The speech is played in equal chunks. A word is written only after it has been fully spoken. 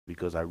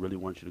because I really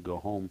want you to go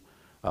home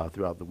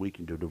throughout the week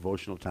and do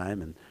devotional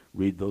time and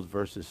read those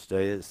verses,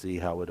 study it, see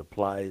how it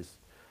applies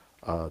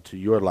to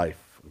your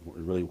life,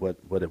 really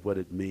what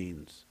it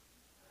means.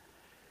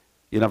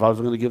 You know, if I was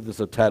going to give this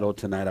a title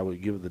tonight, I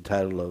would give it the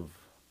title of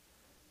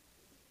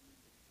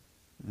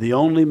The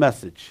Only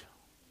Message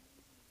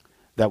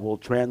That Will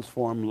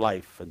Transform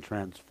Life and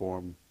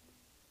Transform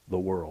the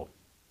World.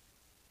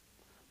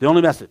 The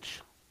only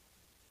message.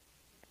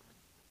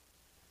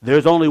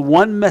 There's only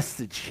one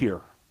message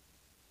here.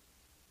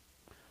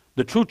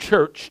 The true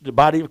church, the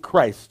body of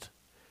Christ.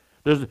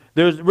 There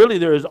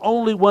is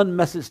only one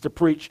message to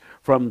preach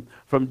from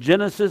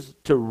Genesis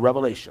to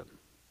Revelation.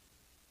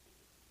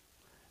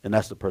 And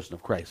that's the person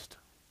of Christ.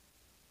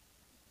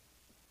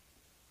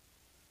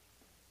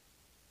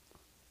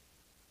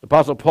 The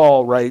Apostle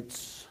Paul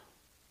writes,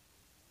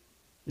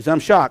 he says, I'm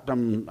shocked,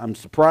 I'm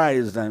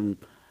surprised, I'm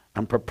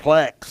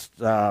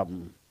perplexed, I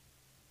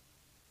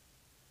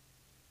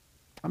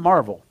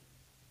marvel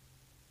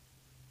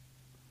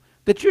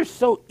that you're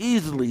so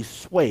easily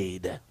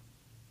swayed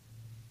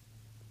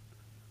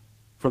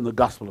from the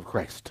gospel of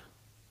Christ.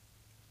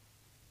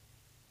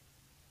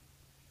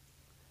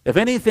 If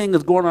anything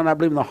is going on, I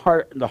believe, in the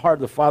heart of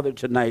the Father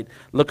tonight,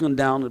 looking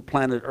down at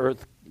planet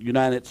Earth,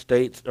 United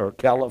States, or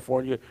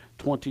California,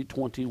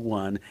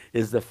 2021,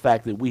 is the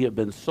fact that we have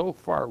been so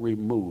far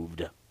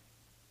removed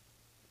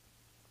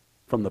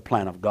from the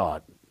plan of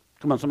God.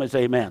 Come on, somebody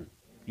say amen.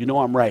 You know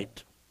I'm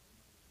right.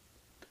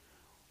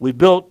 We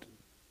built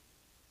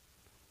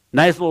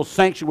nice little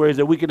sanctuaries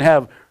that we can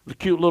have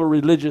cute little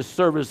religious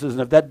services,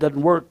 and if that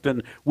doesn't work,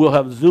 then we'll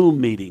have Zoom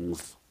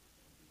meetings.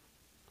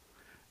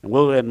 And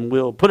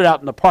we'll put it out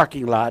in the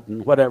parking lot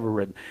and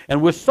whatever.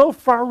 And we're so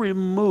far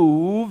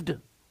removed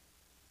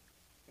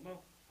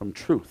from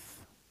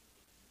truth.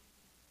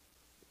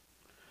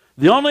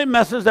 The only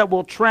message that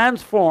will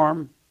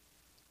transform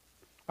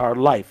our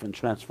life and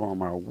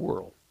transform our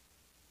world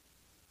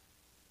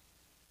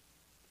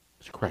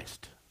is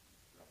Christ.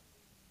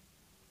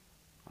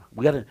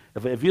 We got to.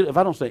 If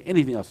I don't say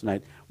anything else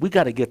tonight, we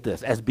got to get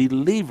this. As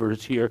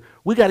believers here,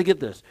 we got to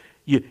get this.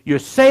 You're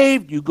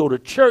saved. You go to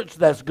church.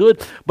 That's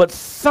good. But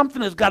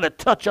something has got to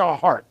touch our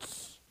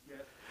hearts.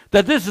 Yes.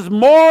 That this is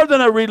more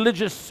than a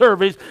religious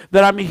service.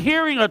 That I'm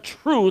hearing a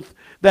truth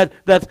that's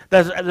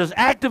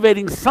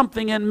activating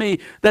something in me.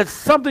 That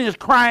something is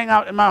crying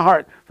out in my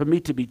heart for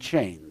me to be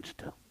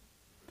changed.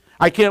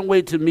 I can't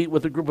wait to meet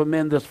with a group of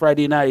men this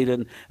Friday night,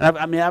 and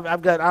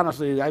I've got,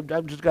 honestly,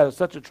 I've just got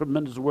such a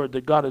tremendous word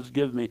that God has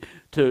given me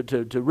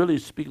to really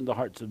speak in the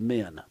hearts of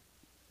men.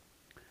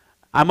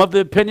 I'm of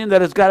the opinion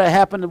that it's got to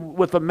happen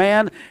with a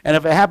man, and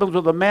if it happens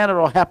with a man,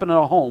 it'll happen in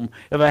a home.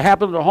 If it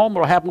happens at home,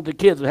 it'll happen with the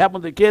kids. If it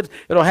happens with the kids,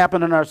 it'll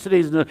happen in our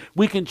cities, and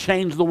we can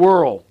change the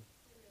world.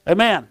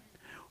 Amen.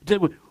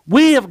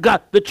 We have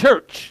got the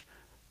church.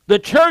 The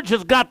church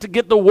has got to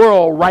get the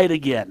world right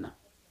again.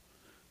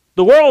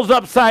 The world's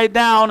upside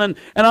down, and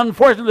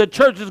unfortunately the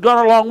church has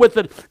gone along with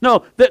it.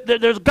 No,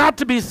 there's got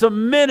to be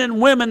some men and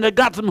women that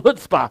got some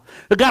chutzpah.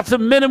 That got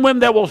some men and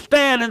women that will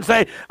stand and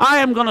say, I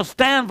am going to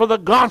stand for the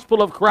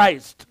gospel of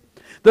Christ.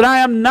 That I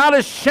am not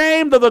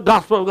ashamed of the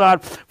gospel of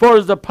God, for it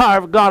is the power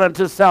of God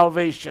unto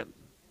salvation.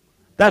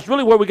 That's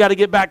really where we got to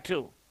get back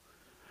to.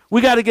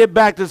 We got to get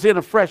back to seeing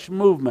a fresh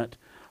movement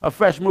of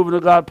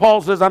God. Paul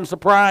says, I'm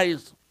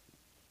surprised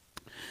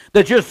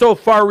that you're so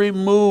far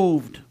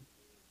removed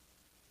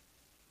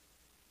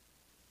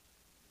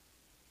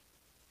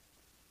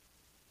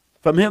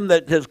from him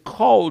that has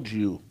called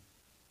you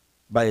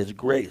by his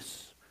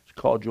grace, has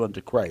called you unto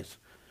Christ,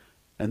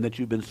 and that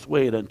you've been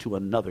swayed unto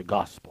another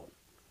gospel.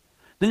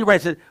 Then he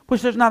writes,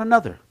 which there's not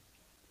another.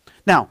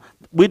 Now,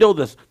 we know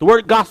this. The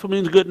word gospel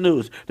means good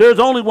news. There's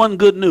only one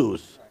good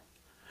news.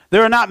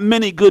 There are not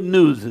many good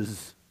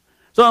newses.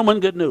 There's only one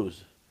good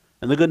news,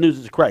 and the good news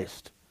is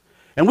Christ.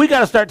 And we got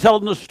to start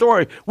telling the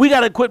story. We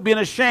got to quit being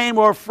ashamed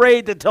or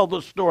afraid to tell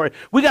the story.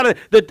 We got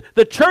to.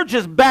 The church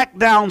is back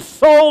down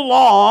so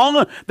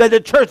long that the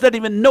church doesn't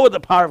even know what the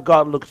power of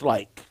God looks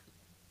like.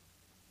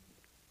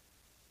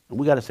 And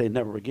we got to say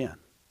never again.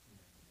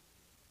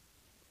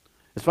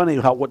 It's funny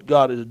how what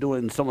God is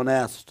doing. Someone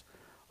asked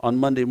on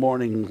Monday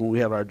morning when we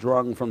have our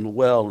drawing from the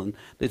well, and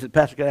they said,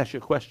 Pastor, can I ask you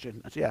a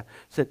question? I said, yeah. I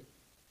said,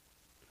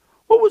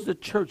 what was the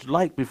church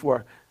like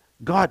before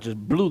God just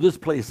blew this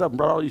place up and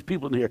brought all these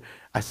people in here?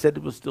 I said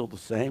it was still the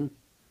same.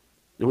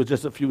 It was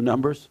just a few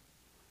numbers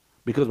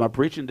because my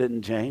preaching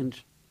didn't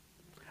change.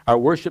 Our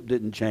worship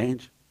didn't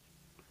change.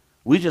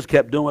 We just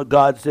kept doing what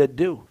God said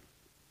do.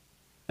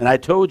 And I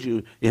told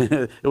you,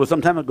 it was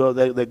some time ago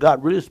that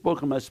God really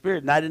spoke in my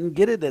spirit, and I didn't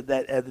get it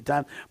at the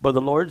time, but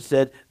the Lord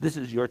said, this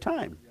is your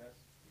time.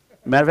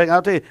 Matter of fact,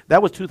 I'll tell you, that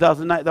was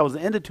 2009. That was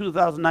the end of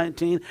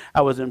 2019.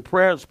 I was in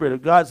prayer. The Spirit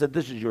of God said,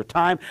 this is your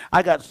time.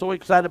 I got so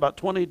excited about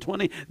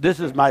 2020. This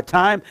is my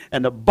time.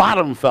 And the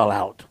bottom fell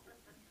out.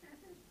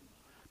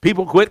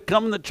 People quit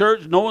coming to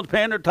church. No one's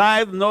paying their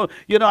tithe. No,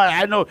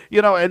 I know,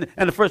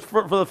 and for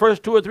the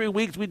first 2 or 3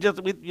 weeks, we had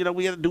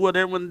to do what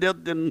everyone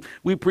did, and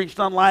we preached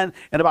online.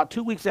 And about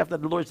 2 weeks after,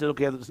 the Lord said,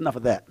 okay, there's enough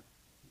of that.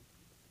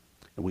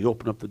 And we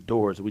opened up the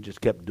doors, and we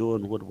just kept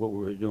doing what we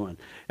were doing.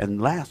 And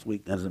last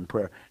week, as in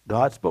prayer,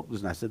 God spoke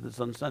this, and I said this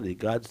on Sunday.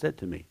 God said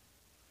to me,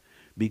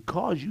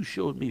 because you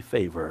showed me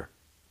favor,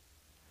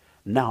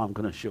 now I'm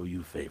going to show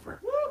you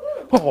favor.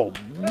 Oh,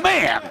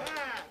 man.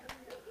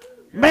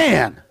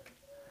 Man.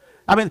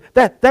 I mean,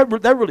 that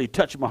really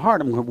touched my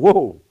heart. I'm going,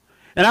 whoa.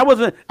 And I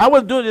wasn't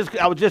doing this.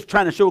 I was just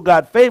trying to show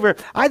God favor.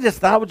 I just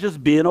thought I was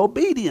just being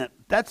obedient.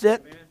 That's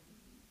it. Amen.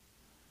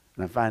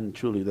 And I find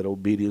truly that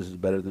obedience is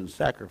better than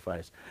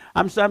sacrifice.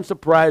 I'm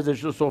surprised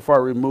that you're so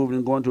far removed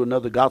and going to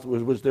another gospel,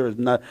 which there is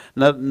not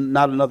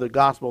another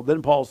gospel.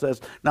 Then Paul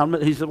says, now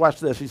he said, watch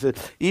this. He said,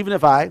 even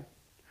if I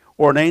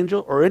or an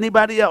angel or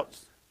anybody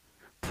else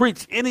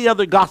preach any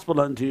other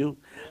gospel unto you,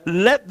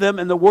 let them,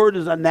 and the word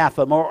is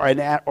anathema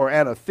or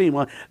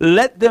anathema,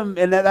 let them,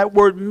 and that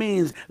word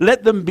means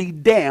let them be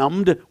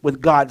damned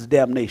with God's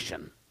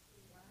damnation.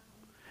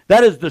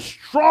 That is the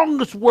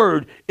strongest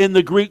word in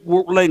the Greek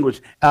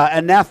language,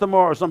 anathema,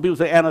 or some people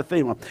say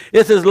anathema.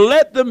 It says,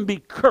 let them be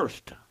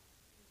cursed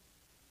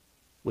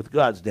with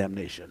God's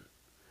damnation.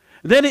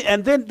 Then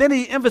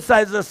he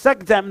emphasizes a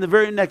second time in the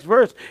very next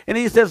verse, and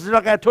he says,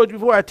 like I told you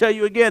before, I tell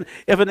you again,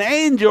 if an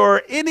angel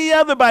or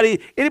anybody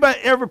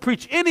ever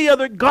preach any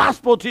other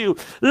gospel to you,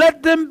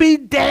 let them be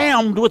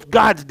damned with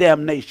God's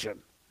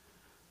damnation.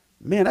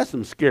 Man, that's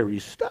some scary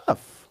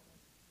stuff.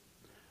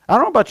 I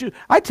don't know about you.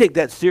 I take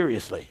that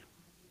seriously.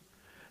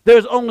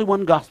 There's only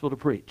one gospel to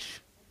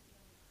preach,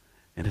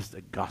 and it's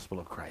the gospel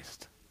of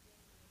Christ.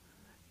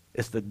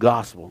 It's the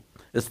gospel.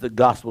 It's the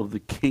gospel of the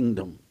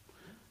kingdom.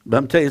 But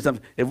I'm telling you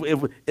something.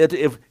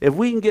 If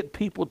we can get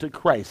people to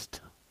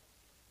Christ,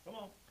 come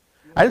on.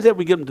 I didn't say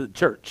we get them to the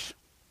church.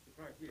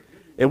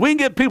 If we can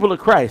get people to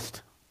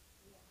Christ,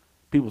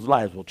 people's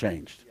lives will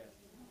change.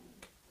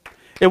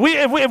 If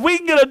we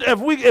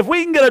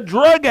can get a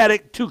drug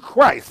addict to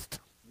Christ,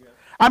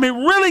 I mean,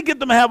 really get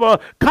them to have a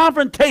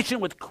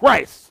confrontation with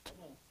Christ,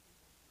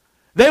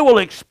 they will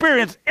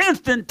experience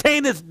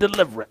instantaneous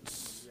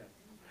deliverance.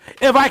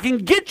 If I can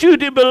get you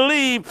to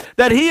believe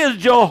that he is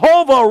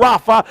Jehovah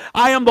Rapha,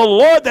 I am the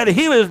Lord that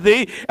healeth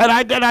thee, and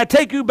I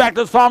take you back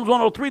to Psalms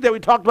 103 that we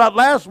talked about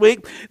last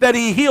week, that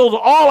he heals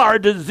all our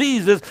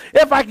diseases.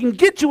 If I can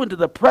get you into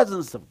the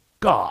presence of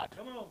God,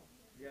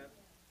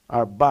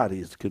 our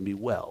bodies can be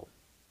well.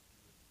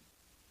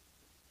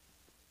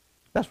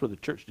 That's where the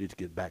church needs to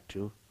get back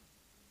to.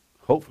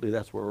 Hopefully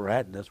that's where we're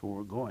at, and that's where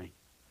we're going.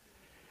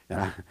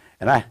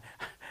 And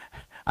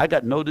I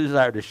got no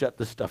desire to shut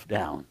this stuff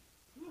down.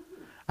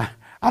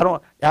 I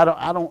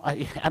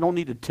don't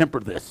need to temper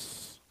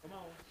this.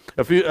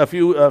 A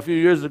few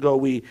years ago,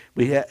 we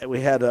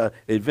had an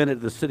event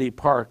at the city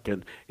park,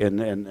 and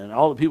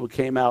all the people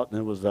came out, and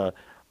it was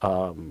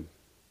I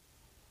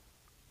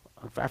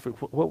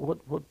forget,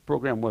 what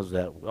program was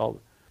that?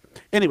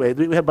 Anyway,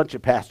 we had a bunch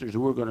of pastors who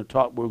were going to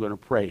talk. We were going to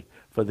pray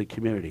for the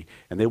community,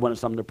 and they wanted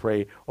someone to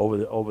pray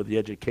over the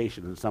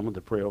education, and someone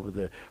to pray over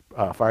the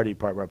fire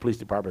department, or police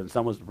department, and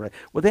someone to pray.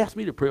 Well, they asked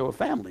me to pray over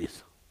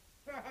families.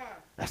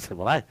 I said,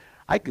 well,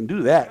 I can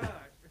do that.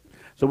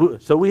 So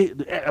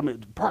the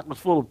park was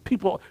full of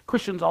people,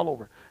 Christians all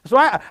over. So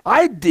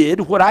I did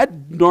what I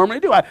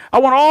normally do. I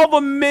want all the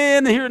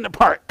men here in the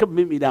park come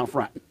meet me down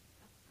front.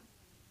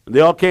 And they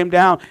all came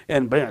down,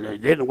 and they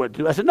didn't know what to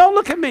do. I said, no,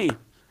 look at me.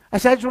 I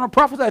said, I just want to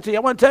prophesy to you.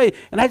 I want to tell you.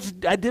 And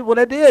I did what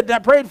I did, and I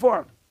prayed for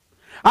him.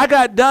 I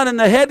got done, and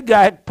the head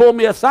guy pulled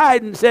me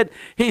aside and said,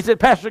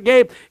 Pastor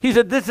Gabe, he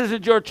said, this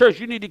isn't your church.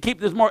 You need to keep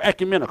this more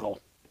ecumenical.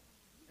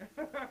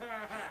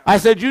 I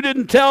said, you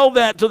didn't tell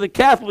that to the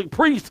Catholic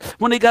priest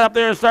when he got up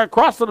there and started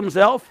crossing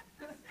himself.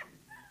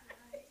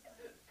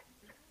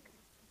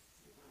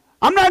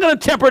 I'm not going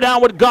to temper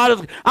down what God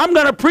is. I'm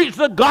going to preach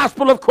the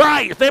gospel of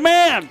Christ.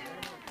 Amen.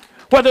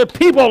 Whether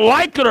people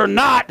like it or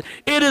not,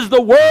 it is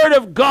the word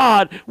of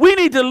God. We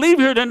need to leave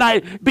here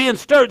tonight being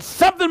stirred.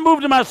 Something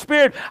moved in my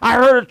spirit. I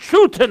heard a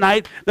truth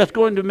tonight that's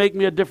going to make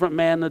me a different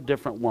man, a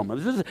different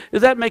woman.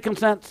 Is that making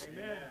sense?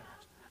 Amen.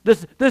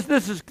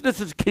 This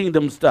is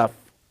kingdom stuff.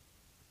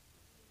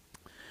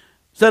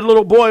 Said a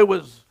little boy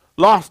was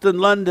lost in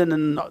London,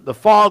 and the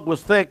fog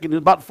was thick, and he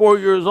was about 4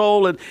 years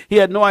old, and he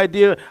had no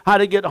idea how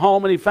to get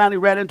home, and he finally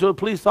ran into a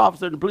police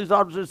officer, and the police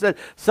officer said,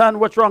 son,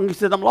 what's wrong? He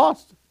said, I'm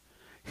lost.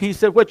 He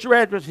said, what's your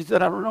address? He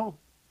said, I don't know.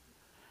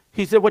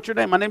 He said, what's your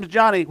name? My name is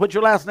Johnny. What's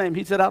your last name?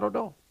 He said, I don't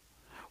know.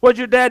 What'd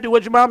your dad do?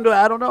 What'd your mom do?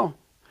 I don't know.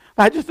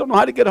 I just don't know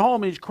how to get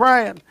home. He's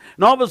crying.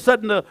 And all of a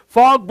sudden, the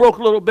fog broke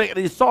a little bit, and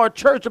he saw a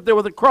church up there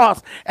with a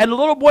cross. And the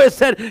little boy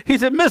said, he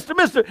said,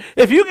 mister,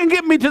 if you can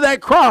get me to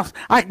that cross,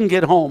 I can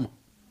get home.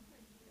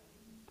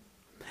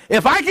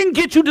 If I can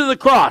get you to the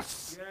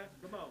cross,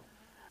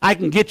 I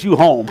can get you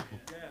home.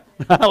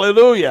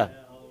 Hallelujah.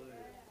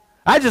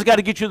 I just got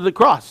to get you to the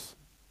cross.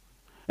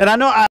 And I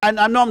know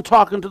I'm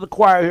talking to the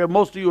choir here.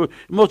 Most of you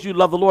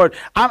love the Lord.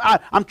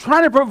 I'm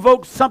trying to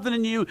provoke something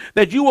in you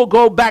that you will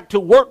go back to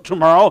work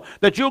tomorrow,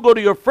 that you'll go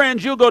to your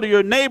friends, you'll go to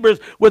your neighbors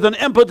with an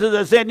impetus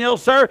that saying, you know,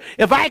 sir,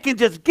 if I can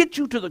just get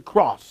you to the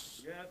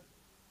cross,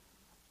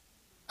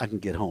 I can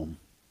get home.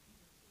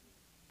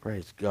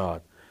 Praise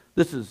God.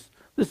 This is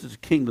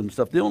kingdom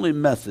stuff. The only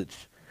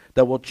message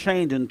that will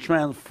change and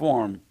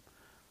transform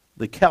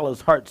the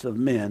callous hearts of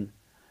men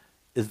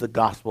is the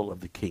gospel of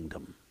the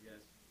kingdom. Yes.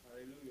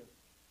 Hallelujah.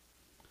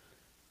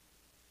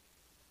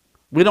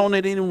 We don't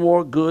need any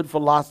more good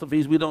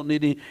philosophies. We don't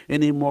need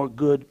any more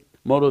good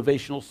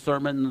motivational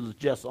sermons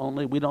just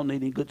only. We don't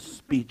need any good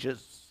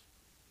speeches.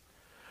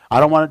 I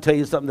don't want to tell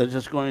you something that's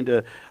just going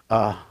to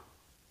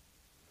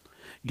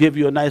give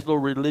you a nice little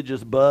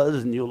religious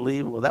buzz and you'll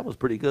leave. Well, that was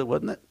pretty good,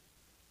 wasn't it?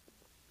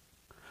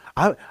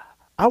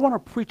 I want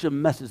to preach a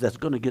message that's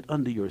going to get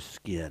under your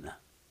skin.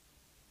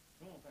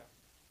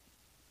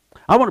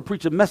 I want to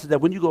preach a message that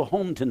when you go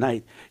home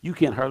tonight, you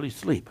can't hardly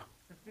sleep.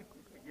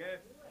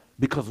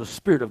 Because the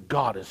Spirit of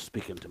God is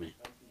speaking to me.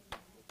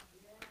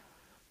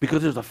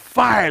 Because there's a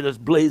fire that's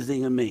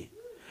blazing in me.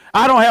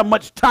 I don't have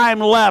much time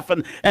left.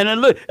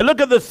 And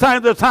look at the signs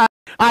of the time.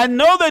 I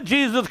know that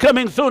Jesus is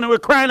coming soon, and we're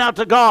crying out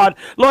to God,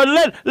 Lord,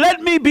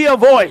 let me be a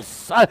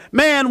voice.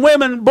 Man,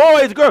 women,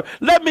 boys, girls,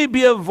 let me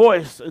be a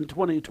voice in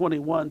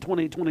 2021,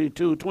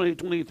 2022,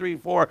 2023,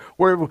 4,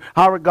 wherever,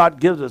 however God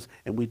gives us.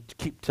 And we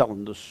keep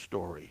telling the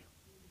story.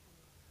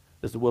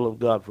 It's the will of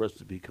God for us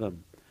to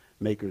become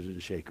makers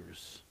and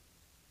shakers.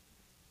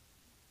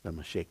 I'm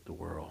going to shake the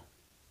world.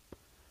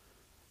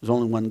 There's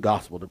only one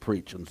gospel to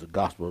preach, and it's the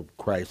gospel of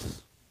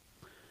Christ.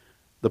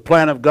 The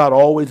plan of God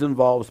always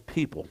involves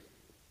people.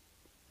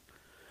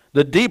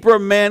 The deeper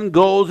man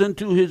goes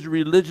into his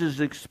religious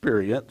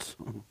experience,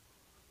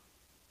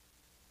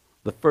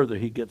 the further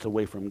he gets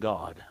away from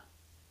God.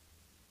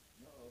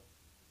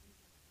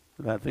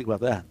 Think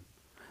about that.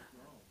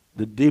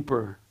 The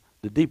deeper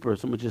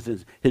someone just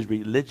says his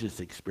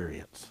religious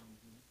experience,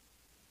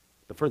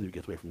 the further he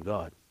gets away from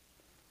God.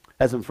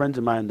 I had some friends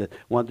of mine that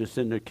wanted to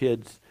send their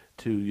kids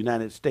to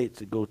United States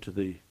to go to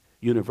the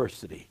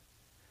university.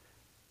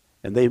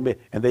 And they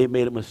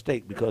made a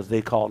mistake because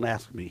they called and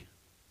asked me.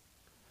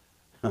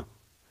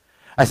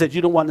 I said,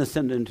 you don't want to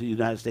send them to the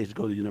United States to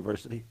go to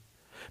university?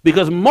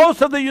 Because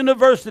most of the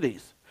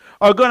universities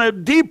are going to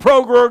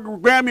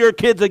deprogram your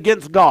kids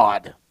against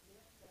God.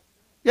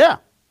 Yeah.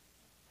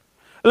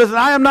 Listen,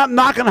 I am not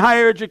knocking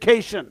higher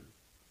education.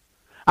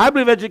 I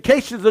believe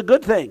education is a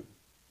good thing.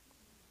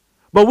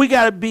 But we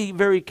got to be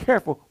very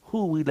careful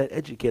who we let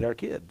educate our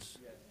kids.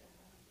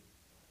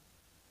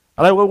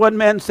 I like what one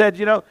man said,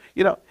 you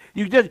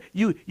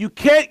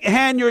can't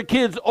hand your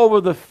kids over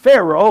to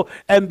Pharaoh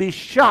and be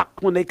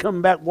shocked when they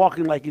come back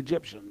walking like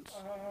Egyptians.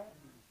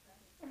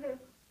 There's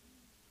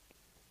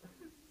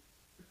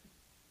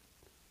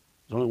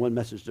only one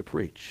message to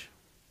preach.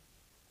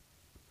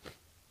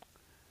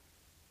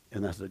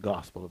 And that's the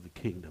gospel of the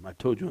kingdom. I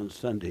told you on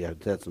Sunday,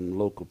 I've had some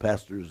local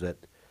pastors that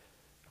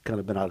kind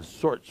of been out of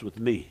sorts with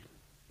me.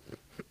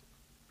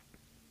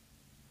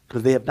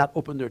 Because they have not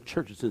opened their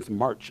churches since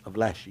March of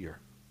last year.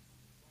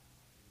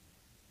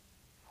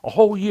 A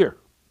whole year.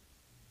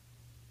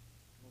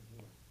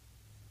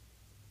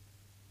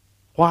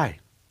 Why?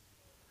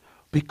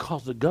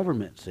 Because the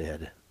government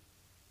said,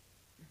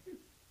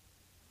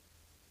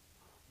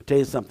 I'll tell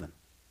you something.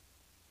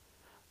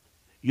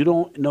 You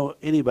don't know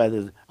anybody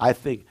that I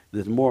think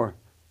is more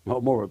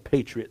of a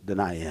patriot than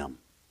I am.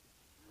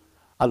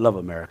 I love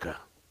America.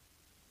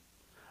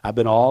 I've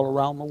been all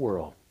around the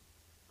world,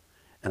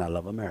 and I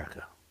love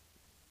America.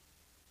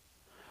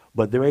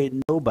 But there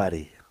ain't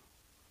nobody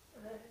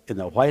in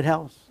the White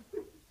House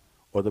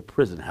or the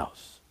prison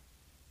house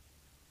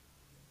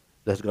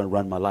that's going to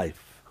run my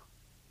life.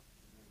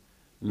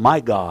 My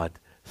God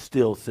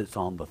still sits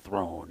on the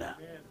throne.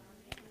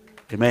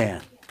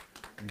 Amen.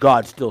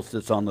 God still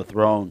sits on the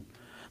throne.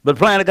 But the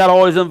plan of God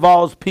always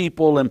involves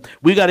people, and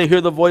we got to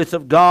hear the voice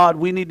of God.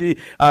 We need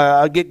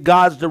to get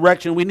God's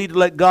direction. We need to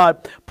let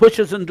God push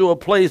us into a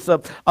place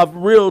of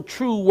real,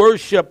 true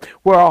worship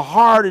where our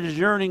heart is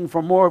yearning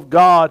for more of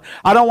God.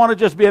 I don't want to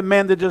just be a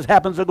man that just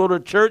happens to go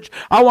to church.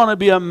 I want to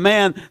be a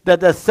man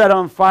that's set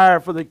on fire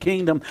for the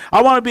kingdom.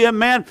 I want to be a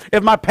man,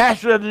 if my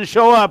pastor doesn't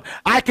show up,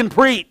 I can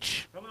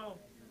preach.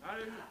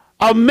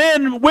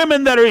 Men,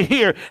 women that are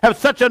here have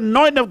such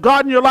anointing of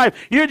God in your life.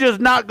 You're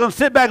just not going to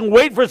sit back and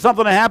wait for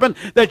something to happen.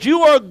 That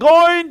you are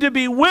going to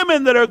be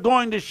women that are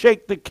going to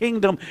shake the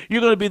kingdom.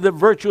 You're going to be the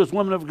virtuous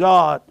women of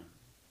God.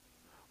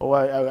 Oh,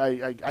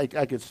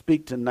 I could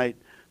speak tonight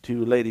to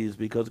you ladies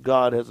because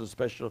God has a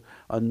special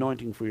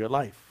anointing for your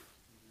life.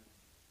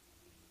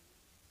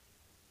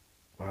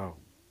 Wow.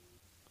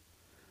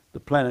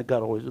 The plan of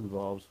God always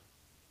involves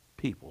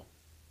people.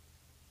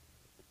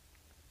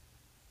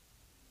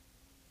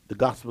 The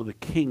gospel of the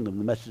kingdom,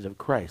 the message of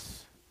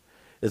Christ,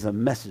 is a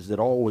message that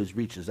always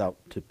reaches out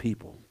to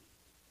people.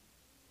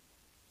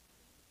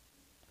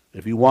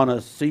 If you want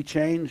to see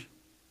change,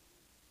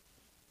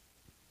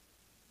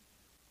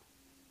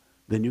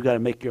 then you got to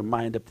make your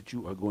mind up that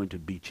you are going to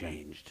be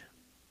changed.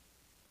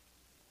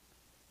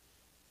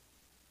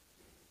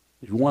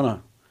 If you want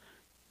to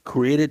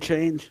create a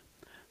change,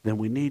 then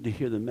we need to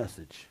hear the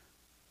message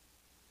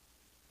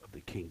of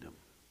the kingdom.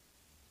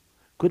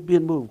 Quit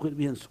being moved, quit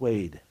being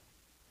swayed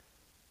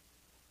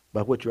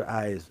by what your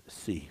eyes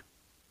see.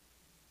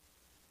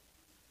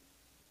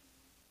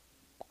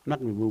 I'm not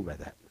going to be moved by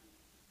that.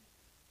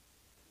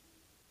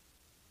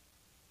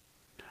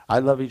 I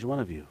love each one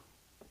of you.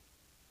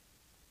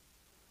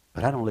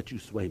 But I don't let you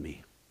sway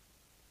me.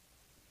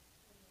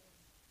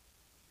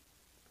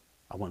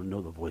 I want to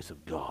know the voice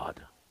of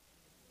God.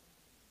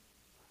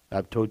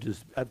 I've told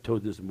this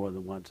more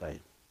than once.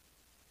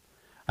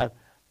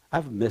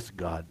 I've missed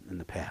God in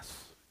the past.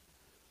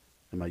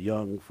 In my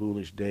young,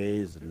 foolish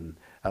days, and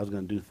I was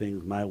going to do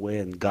things my way,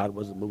 and God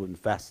wasn't moving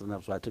fast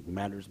enough, so I took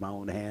matters in my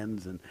own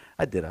hands, and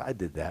I did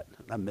that.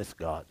 I miss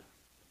God.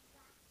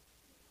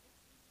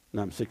 And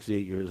I'm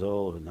 68 years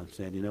old, and I'm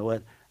saying, you know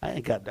what? I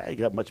ain't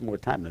got much more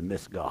time to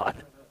miss God.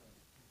 I'm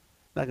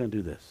not going to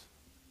do this.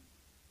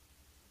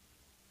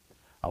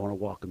 I want to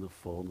walk in the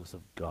fullness of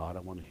God.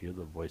 I want to hear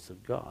the voice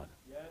of God.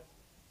 Yes.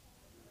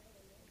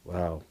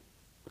 Wow.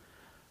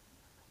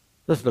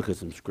 Let's look at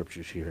some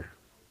scriptures here.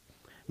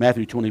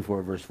 Matthew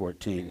 24, verse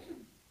 14.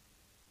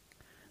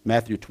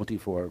 Matthew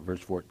 24,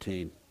 verse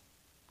 14.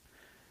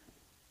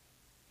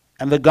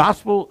 And the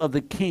gospel of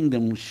the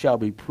kingdom shall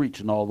be preached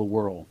in all the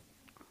world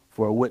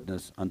for a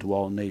witness unto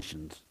all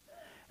nations,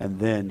 and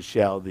then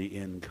shall the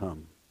end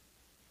come.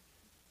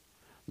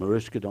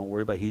 Mariska, don't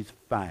worry about it. He's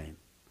fine.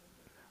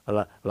 A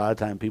lot of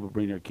times people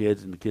bring their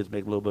kids, and the kids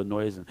make a little bit of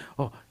noise, and,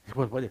 oh,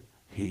 what?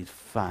 He's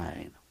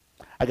fine.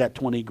 I got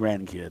 20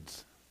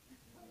 grandkids.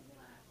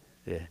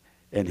 Yeah.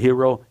 And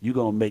Hero, you're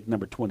going to make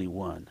number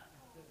 21.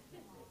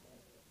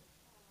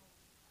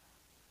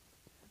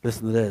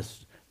 Listen to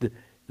this.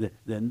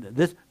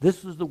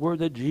 This is the word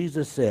that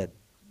Jesus said.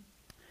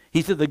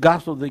 He said the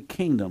gospel of the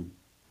kingdom.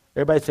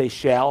 Everybody say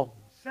shall.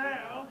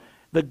 Shall.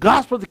 The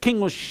gospel of the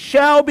kingdom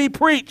shall be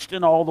preached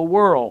in all the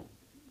world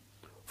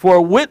for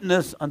a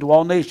witness unto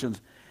all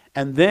nations.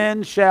 And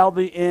then shall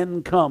the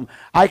end come.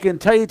 I can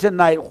tell you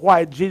tonight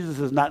why Jesus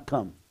has not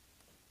come.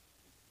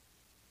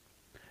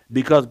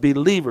 Because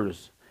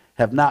believers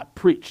have not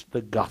preached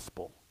the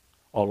gospel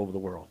all over the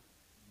world.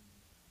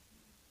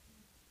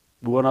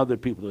 We want other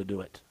people to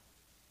do it.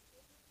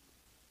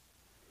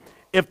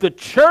 If the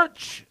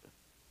church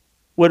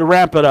would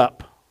ramp it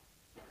up,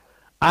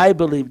 I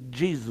believe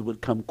Jesus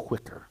would come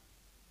quicker.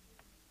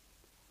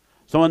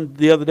 Someone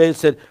the other day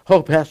said,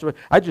 oh, Pastor,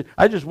 I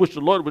just wish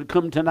the Lord would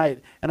come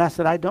tonight. And I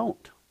said, I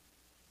don't.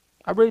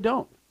 I really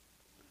don't.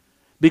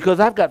 Because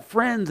I've got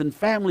friends and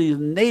families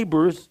and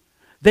neighbors,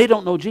 they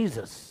don't know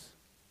Jesus.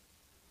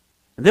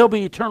 And they'll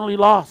be eternally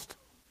lost.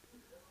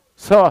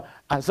 So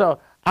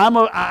I'm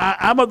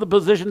of the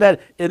position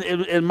that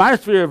in my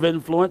sphere of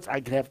influence,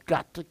 I have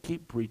got to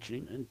keep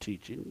preaching and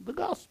teaching the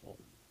gospel.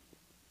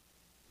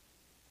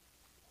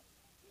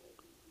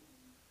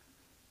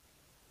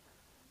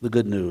 The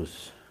good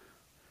news.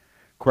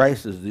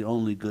 Christ is the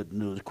only good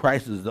news.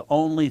 Christ is the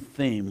only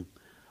theme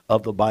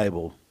of the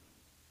Bible.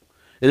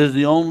 It is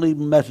the only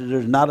message.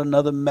 There's not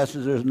another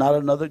message. There's not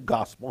another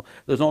gospel.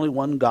 There's only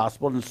one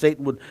gospel. And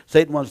Satan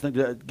wants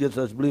to get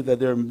us to believe that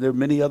there are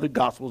many other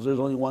gospels. There's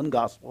only one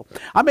gospel.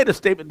 I made a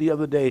statement the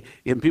other day,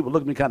 and people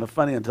looked at me kind of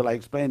funny until I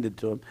explained it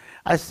to them.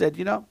 I said,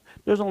 you know,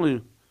 there's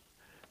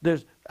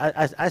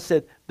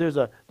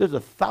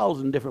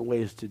 1,000 different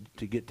ways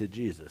to get to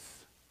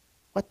Jesus.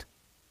 What?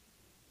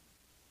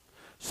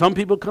 Some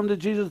people come to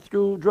Jesus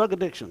through drug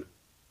addiction.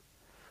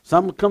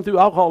 Some come through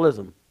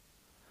alcoholism.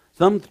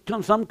 Some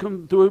come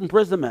through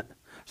imprisonment.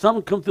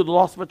 Some come through the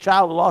loss of a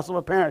child, the loss of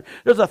a parent.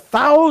 There's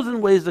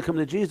 1,000 ways to come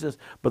to Jesus,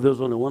 but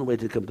there's only one way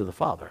to come to the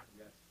Father.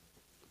 Yes.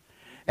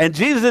 And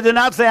Jesus did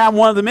not say, I'm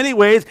one of the many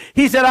ways.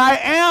 He said, I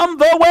am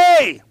the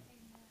way.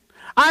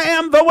 I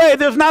am the way.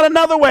 There's not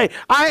another way.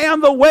 I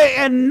am the way,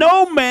 and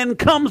no man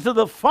comes to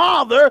the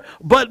Father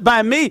but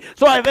by me.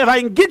 So if I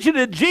can get you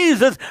to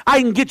Jesus,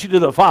 I can get you to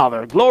the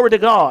Father. Glory to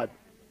God.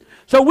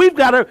 So we've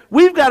got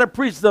to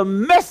preach the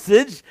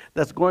message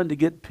that's going to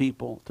get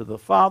people to the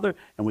Father,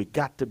 and we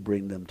got to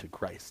bring them to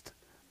Christ.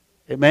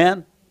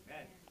 Amen?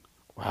 Amen.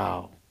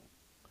 Wow.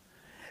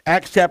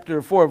 Acts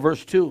chapter 4,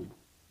 verse 2.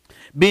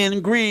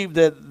 Being grieved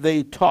that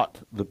they taught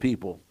the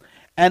people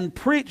and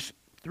preached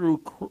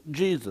through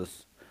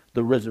Jesus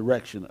the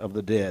resurrection of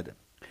the dead.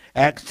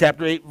 Acts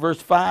chapter 8,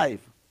 verse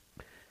 5.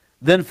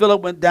 Then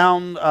Philip went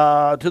down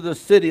to the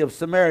city of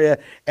Samaria,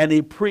 and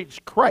he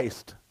preached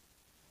Christ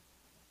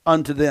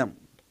unto them.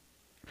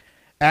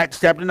 Acts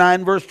chapter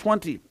 9, verse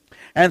 20.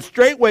 And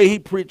straightway he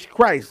preached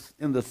Christ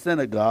in the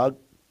synagogue,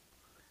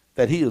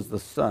 that he is the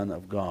Son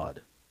of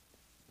God.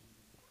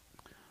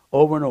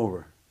 Over and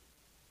over,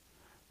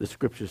 the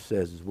scripture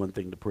says is one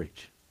thing to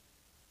preach.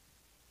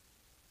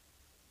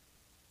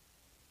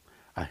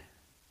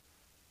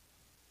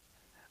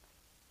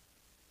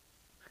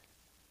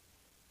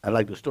 I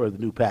like the story of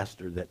the new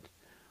pastor that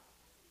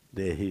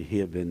he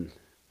had been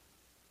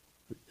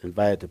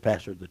invited to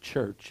pastor the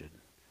church, and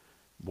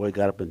the boy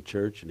got up in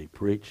church and he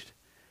preached,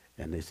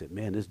 and they said,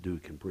 man, this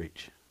dude can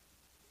preach.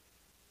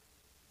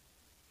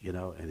 You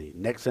know, and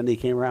next Sunday he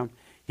came around,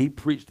 he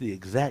preached the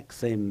exact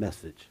same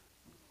message,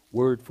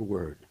 word for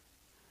word.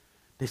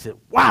 They said,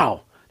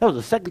 wow, that was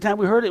the second time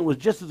we heard it. It was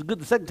just as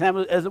good the second time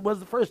as it was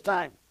the first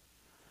time.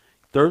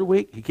 Third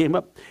week, he came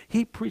up.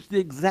 He preached the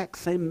exact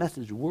same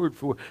message, word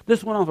for word.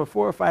 This went on for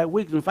 4 or 5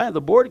 weeks. And finally,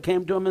 the board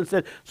came to him and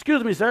said,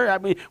 "Excuse me, sir. I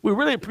mean, we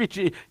really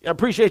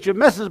appreciate your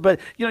message,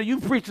 but, you know,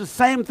 you've preached the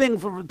same thing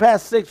for the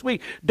past 6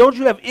 weeks. Don't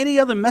you have any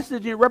other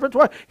message in your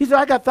repertoire?" He said,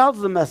 "I got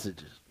thousands of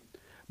messages,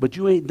 but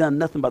you ain't done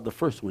nothing about the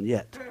first one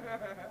yet."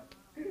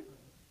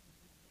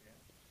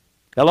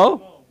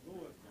 Hello?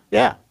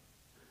 Yeah.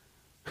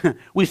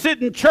 We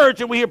sit in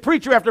church and we hear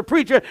preacher after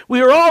preacher. We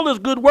hear all this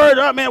good word.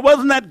 Oh, man,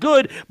 wasn't that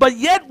good? But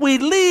yet we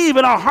leave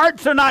and our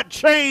hearts are not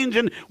changed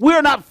and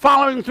we're not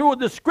following through what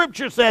the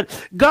scripture said.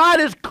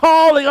 God is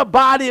calling a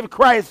body of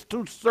Christ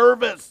to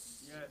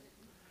service. Yes.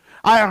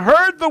 I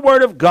heard the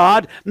word of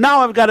God.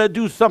 Now I've got to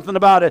do something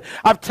about it.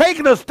 I've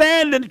taken a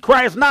stand in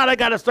Christ. Now I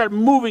got to start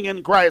moving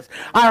in Christ.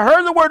 I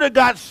heard the word of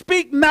God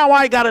speak. Now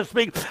I got to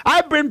speak.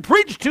 I've been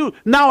preached to.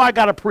 Now I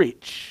got to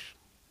preach.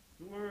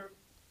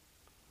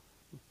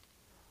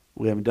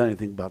 We haven't done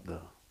anything about the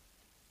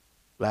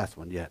last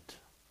one yet.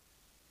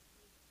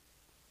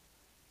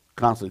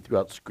 Constantly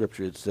throughout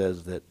Scripture it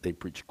says that they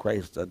preach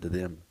Christ unto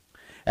them.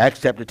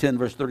 Acts chapter 10,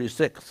 verse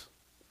 36.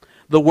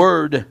 The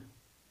word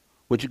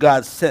which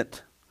God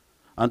sent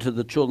unto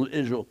the children of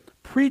Israel,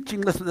 preaching,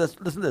 listen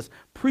to this,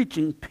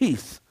 preaching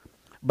peace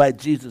by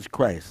Jesus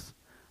Christ,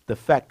 the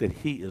fact that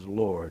he is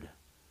Lord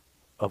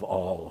of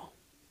all.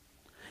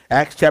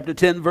 Acts chapter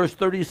 10, verse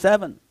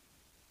 37.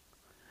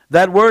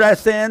 That word I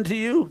say unto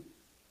you,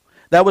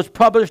 that was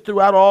published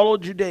throughout all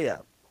of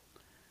Judea,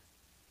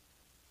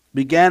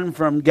 began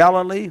from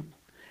Galilee,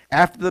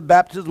 after the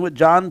baptism which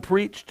John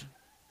preached,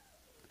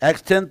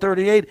 Acts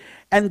 10:38,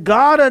 and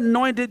God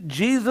anointed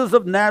Jesus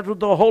of Nazareth with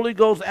the Holy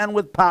Ghost and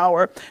with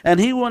power, and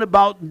he went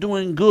about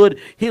doing good,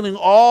 healing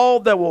all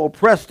that were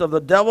oppressed of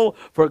the devil,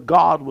 for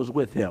God was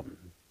with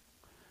him.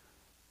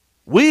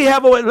 We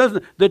have a way,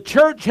 listen, the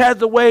church has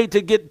a way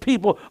to get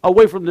people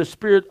away from the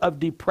spirit of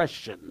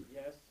depression.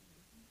 Yes.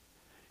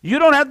 You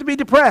don't have to be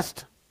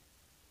depressed.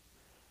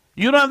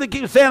 You don't have to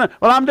keep saying,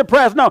 "Well, I'm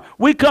depressed." No,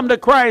 we come to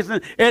Christ,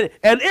 and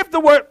if the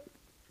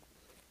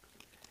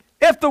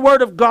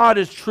word of God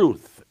is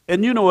truth,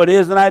 and you know it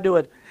is, and I do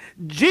it,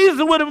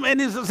 Jesus would have, and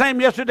he's the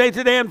same yesterday,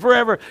 today, and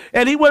forever,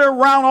 and he went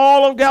around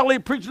all of Galilee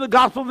preaching the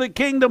gospel of the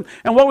kingdom,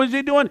 and what was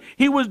he doing?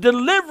 He was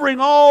delivering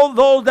all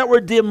those that were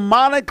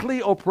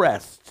demonically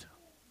oppressed.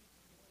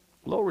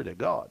 Glory to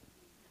God.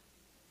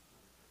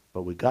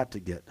 But we got to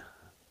get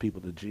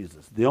people to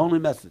Jesus. The only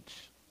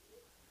message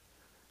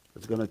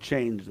that's going to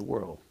change the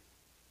world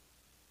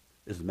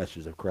is the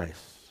message of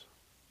Christ.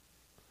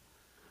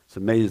 It's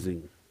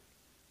amazing.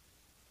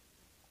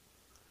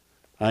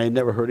 I ain't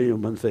never heard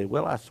anyone say,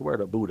 "Well, I swear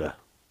to Buddha."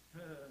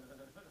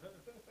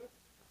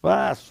 "Well,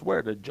 I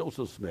swear to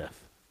Joseph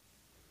Smith."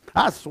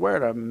 "I swear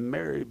to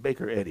Mary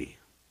Baker Eddy."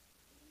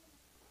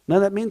 None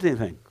of that means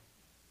anything.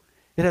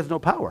 It has no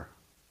power.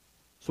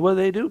 So what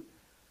do?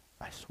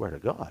 "I swear to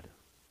God."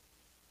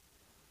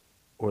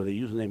 Or they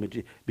use the name of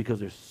Jesus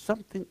because there's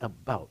something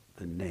about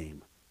the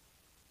name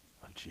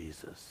of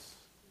Jesus.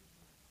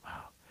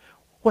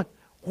 Wow.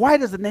 Why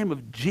does the name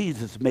of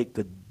Jesus make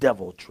the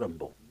devil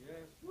tremble?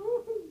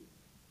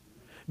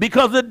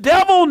 Because the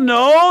devil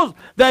knows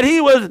that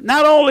he was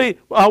not only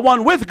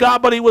one with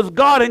God, but he was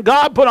God, and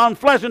God put on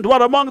flesh and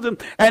dwelt among them,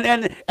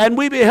 and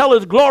we beheld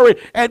his glory.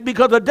 And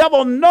because the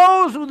devil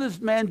knows who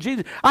this man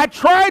Jesus, I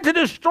tried to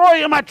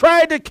destroy him, I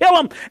tried to kill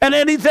him, and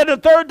then he said the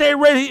third day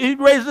he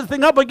raised this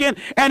thing up again,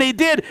 and he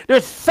did.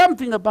 There's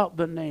something about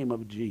the name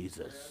of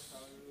Jesus.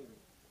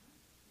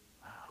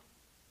 Wow.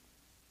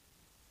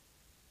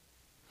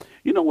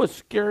 You know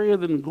what's scarier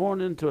than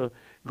going into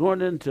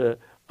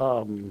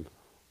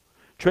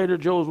Trader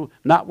Joe's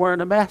not wearing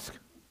a mask?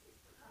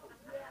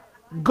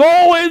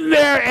 Go in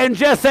there and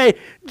just say,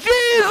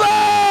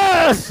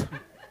 "Jesus!"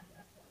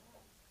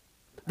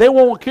 They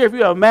won't care if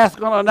you have a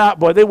mask on or not,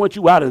 boy. They want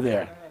you out of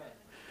there.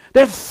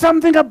 There's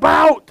something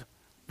about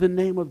the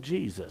name of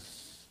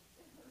Jesus.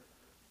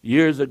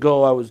 Years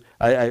ago,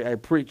 I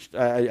preached.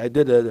 I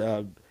did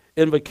an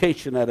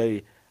invocation at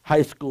a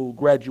high school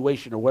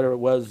graduation or whatever it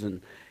was,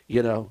 and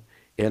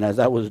And as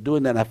I was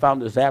doing that, I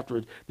found this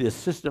afterwards, the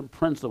assistant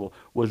principal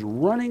was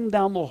running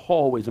down the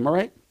hallways, am I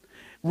right?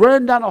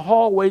 Running down the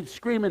hallway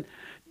screaming,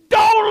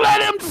 "Don't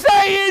let him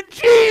say in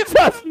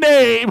Jesus'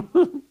 name."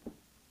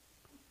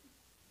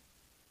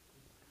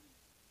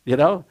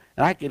 And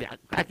I could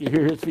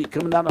hear his feet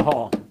coming down the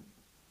hall.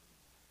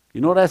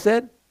 You know what I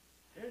said?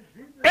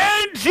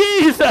 In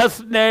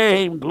Jesus'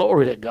 name.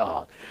 Glory to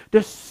God.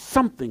 There's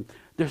something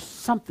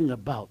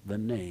about the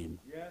name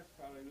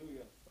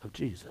of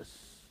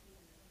Jesus.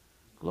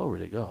 Glory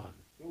to God.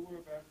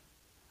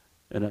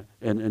 And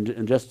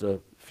in just a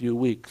few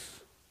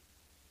weeks,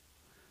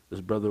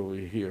 this brother over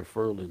here,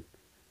 Furlan,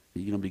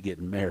 he's going to be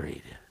getting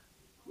married.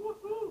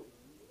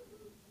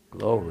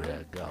 Glory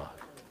to God.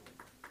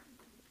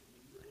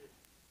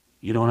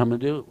 You know what I'm going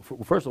to do?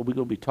 First of all, we're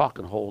going to be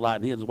talking a whole lot.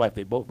 And he and his wife,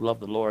 they both love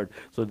the Lord.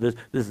 So this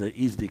is an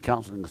easy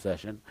counseling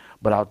session.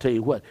 But I'll tell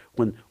you what,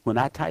 when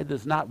I tie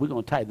this knot, we're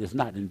going to tie this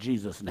knot in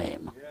Jesus'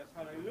 name. Yes,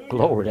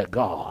 glory to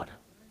God.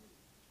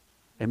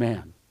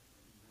 Amen.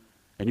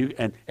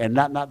 And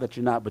not that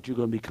you're not, but you're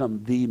going to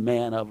become the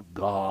man of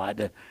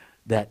God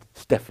that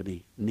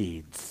Stephanie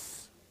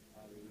needs.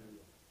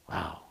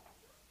 Wow.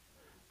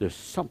 There's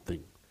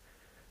something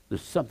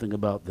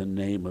about the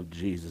name of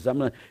Jesus.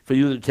 For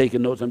you that are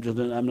taking notes, I'm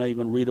not even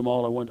going to read them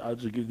all. I'll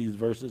just give you these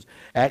verses.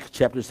 Acts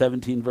chapter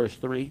 17, verse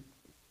 3.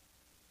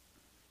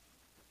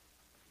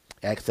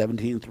 Acts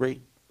 17:3.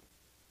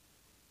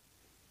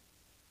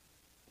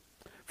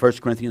 1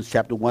 Corinthians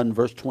chapter 1,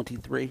 verse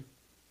 23.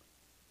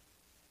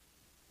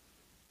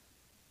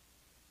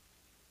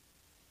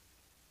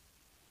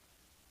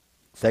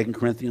 Second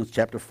Corinthians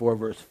chapter 4,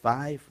 verse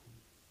 5.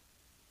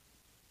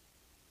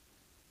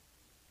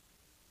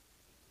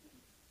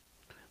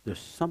 There's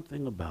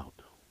something about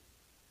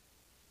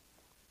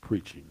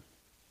preaching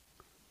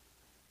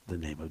the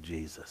name of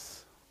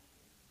Jesus.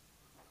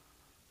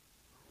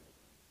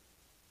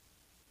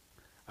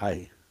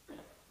 I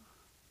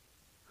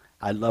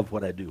love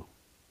what I do.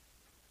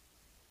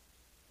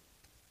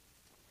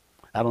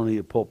 I don't need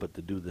a pulpit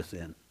to do this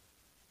in.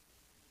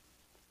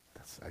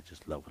 I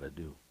just love what I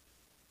do.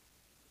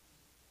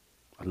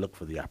 I look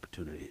for the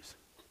opportunities.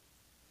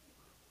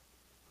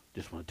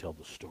 Just want to tell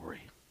the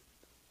story.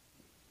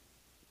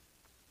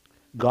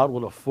 God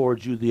will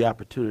afford you the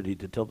opportunity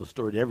to tell the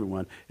story to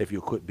everyone if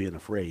you quit being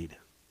afraid.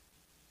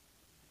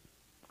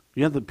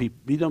 You don't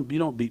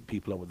beat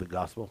people up with the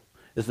gospel.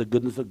 It's the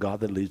goodness of God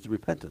that leads to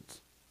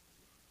repentance.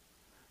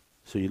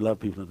 So you love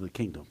people into the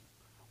kingdom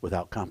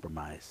without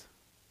compromise.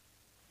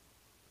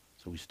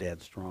 So we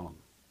stand strong.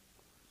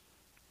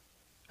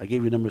 I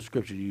gave you a number of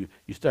scriptures. You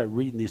start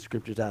reading these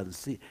scriptures out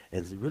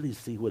and really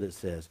see what it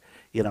says.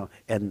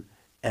 And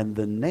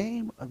the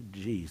name of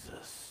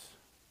Jesus.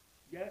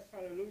 Yes,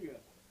 hallelujah.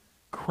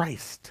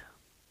 Christ,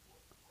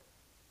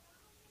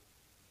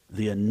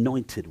 the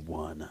anointed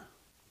one,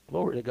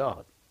 glory to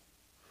God,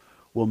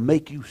 will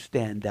make you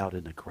stand out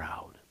in the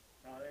crowd.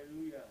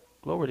 Hallelujah.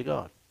 Glory to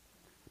God.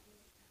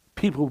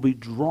 People will be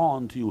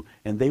drawn to you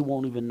and they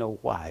won't even know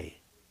why.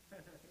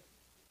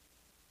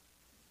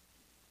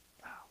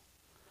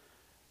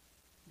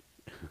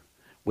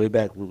 Way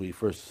back when we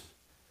first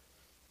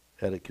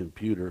had a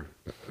computer,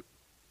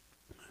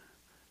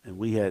 and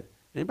we had,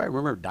 anybody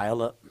remember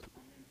dial-up?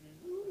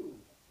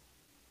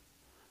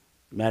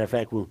 Matter of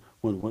fact,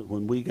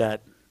 when we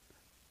got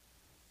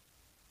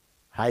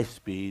high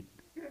speed,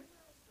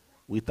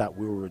 we thought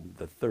we were in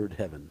the third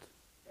heavens.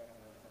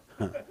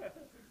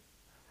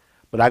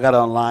 But I got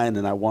online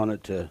and I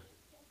wanted to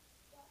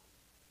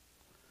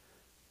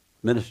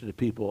minister to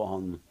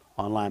people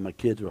online. My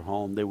kids were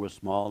home; they were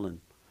small,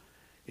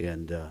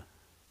 and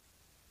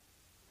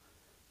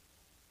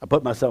I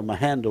put myself. My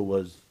handle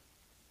was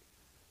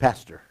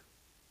pastor.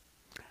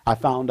 I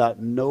found out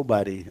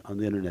nobody on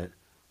the internet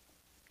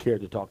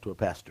cared to talk to a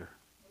pastor.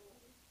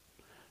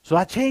 So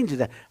I changed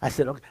it. I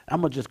said, okay,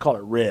 I'm going to just call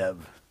it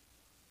Rev.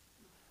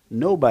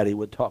 Nobody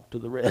would talk to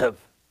the Rev.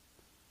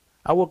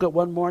 I woke up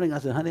one morning, I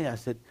said, honey,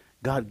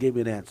 God gave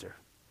me an answer.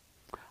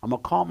 I'm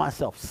going to call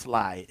myself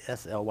Sly,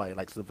 S-L-Y,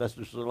 like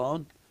Sylvester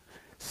Stallone.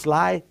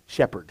 Sly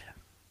Shepherd.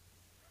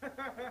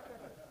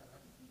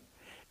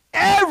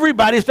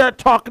 Everybody started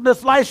talking to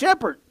Sly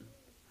Shepherd.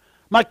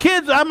 My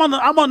kids, I'm on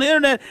the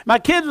internet. My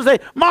kids would say,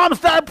 Mom,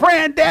 start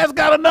praying. Dad's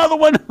got another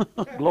one.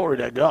 Glory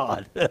to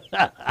God.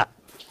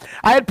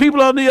 I had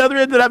people on the other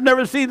end that I've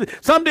never seen.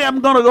 Someday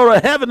I'm going to go to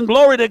heaven.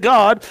 Glory to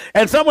God.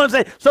 And someone would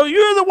say, so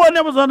you're the one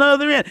that was on the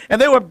other end.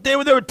 And they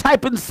were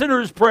typing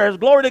sinners' prayers.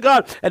 Glory to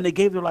God. And they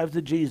gave their lives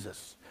to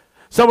Jesus.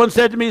 Someone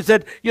said to me,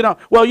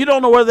 well, you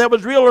don't know whether that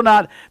was real or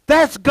not.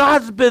 That's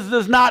God's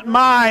business, not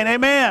mine.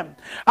 Amen.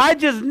 I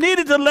just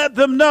needed to let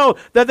them know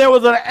that there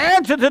was an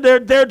answer to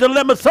their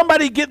dilemma.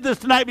 Somebody get this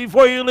tonight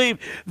before you leave.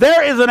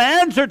 There is an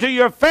answer to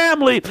your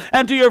family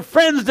and to your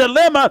friend's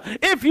dilemma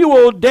if you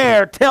will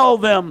dare tell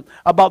them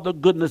about the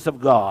goodness of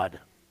God.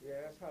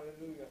 Yes,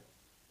 hallelujah.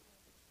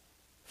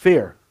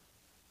 Fear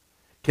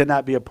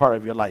cannot be a part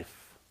of your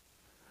life.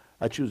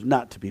 I choose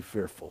not to be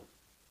fearful.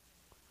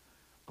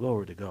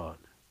 Glory to God.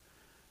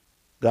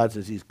 God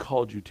says he's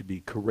called you to be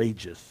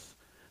courageous.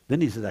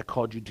 Then he says, I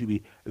called you to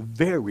be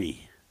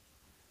very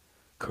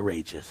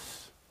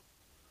courageous.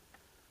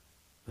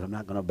 But I'm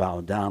not going to bow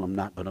down. I'm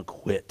not going to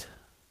quit.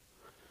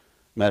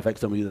 Matter of fact,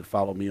 some of you that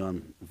follow me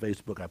on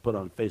Facebook, I put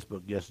on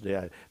Facebook yesterday,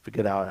 I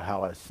forget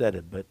how I said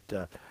it,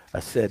 but I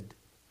said,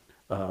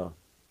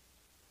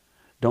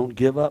 don't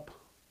give up,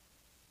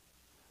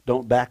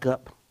 don't back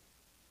up,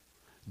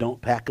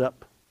 don't pack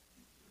up,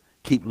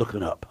 keep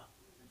looking up.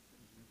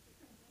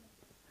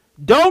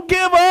 Don't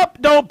give up,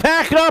 don't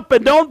pack up,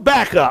 and don't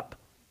back up.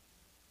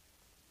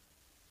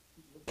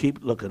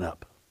 Keep looking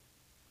up.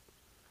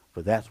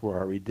 For that's where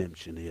our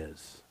redemption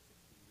is.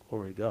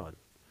 Glory to God.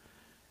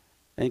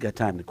 I ain't got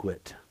time to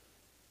quit.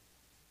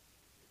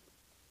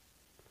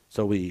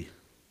 So we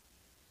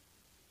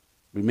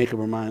make up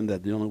our mind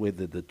that the only way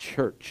that the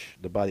church,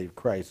 the body of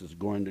Christ, is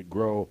going to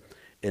grow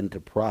and to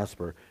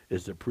prosper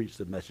is to preach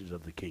the message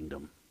of the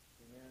kingdom.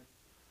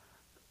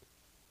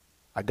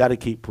 I got to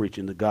keep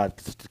preaching that God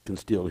can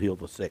still heal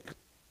the sick.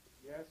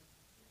 Yes.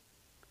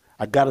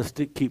 I got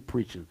to keep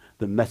preaching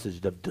the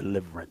message of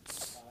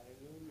deliverance.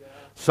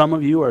 Some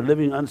of you are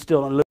living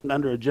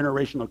under a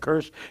generational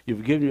curse.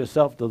 You've given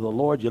yourself to the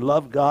Lord. You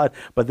love God,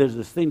 but there's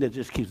this thing that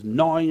just keeps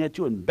gnawing at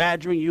you and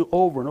badgering you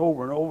over and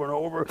over and over and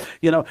over.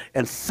 You know,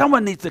 and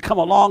someone needs to come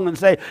along and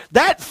say,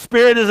 that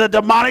spirit is a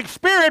demonic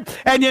spirit,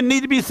 and you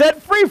need to be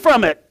set free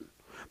from it.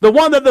 The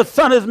one that the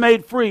Son has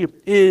made free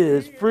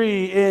is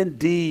free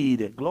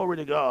indeed. Glory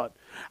to God.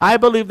 I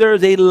believe there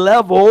is a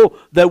level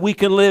that we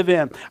can live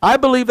in. I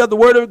believe that the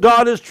Word of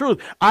God is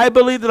truth. I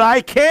believe that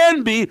I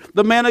can be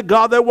the man of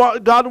God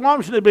that God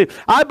wants me to be.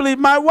 I believe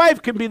my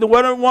wife can be the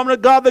woman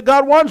of God that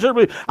God wants her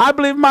to be. I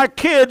believe my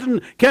kids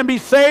can be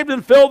saved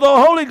and filled with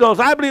the Holy Ghost.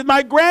 I believe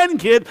my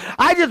grandkids.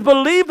 I just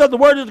believe that the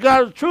Word of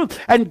God is truth,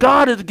 and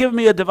God has given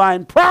me a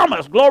divine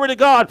promise. Glory to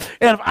God.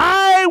 And if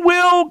I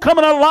will come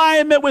in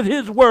alignment with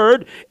His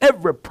Word,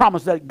 every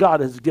promise that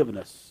God has given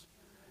us,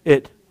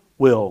 it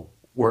will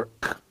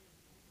work.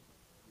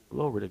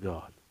 Glory to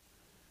God.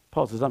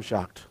 Paul says, I'm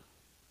shocked.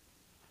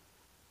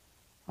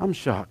 I'm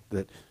shocked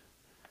that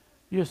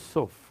you're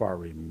so far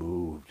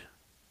removed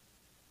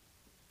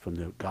from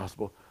the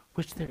gospel,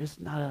 which there is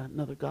not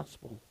another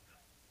gospel.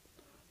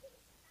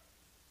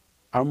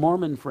 Our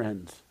Mormon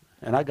friends,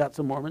 and I got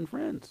some Mormon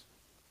friends,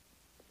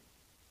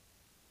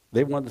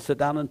 they wanted to sit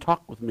down and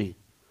talk with me.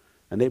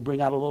 And they bring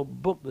out a little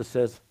book that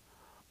says,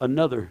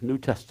 Another New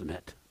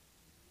Testament.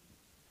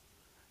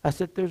 I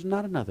said, there's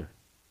not another.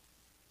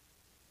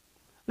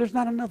 There's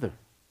not another.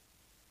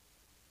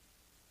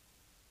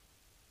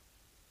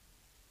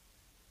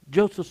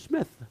 Joseph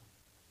Smith,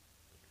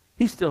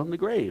 he's still in the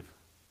grave.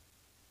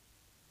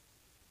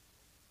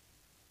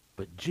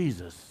 But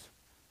Jesus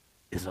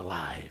is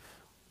alive.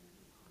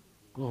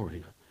 Glory to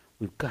God.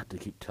 We've got to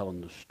keep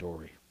telling the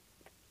story.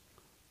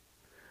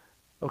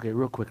 Okay,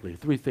 real quickly,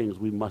 3 things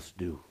we must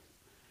do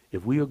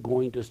if we are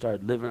going to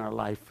start living our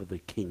life for the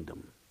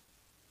kingdom.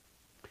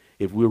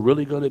 If we're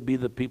really going to be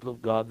the people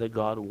of God that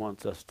God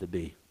wants us to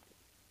be.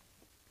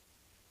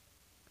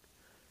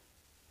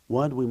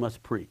 1, we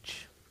must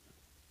preach.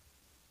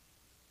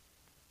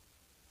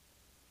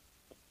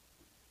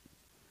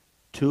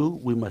 2,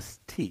 we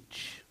must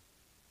teach.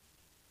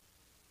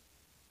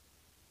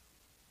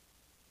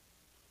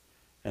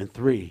 And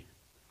 3,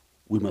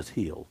 we must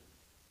heal.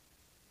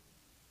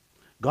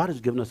 God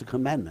has given us a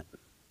commandment.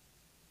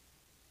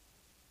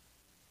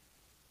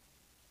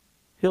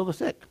 Heal the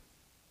sick.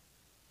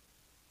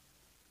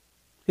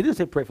 He didn't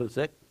say pray for the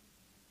sick.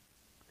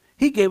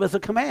 He gave us a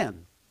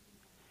command.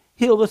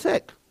 Heal the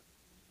sick.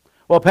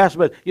 Well, Pastor,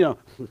 but,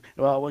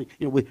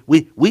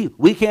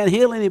 we can't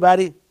heal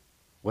anybody.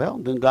 Well,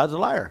 then God's a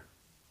liar.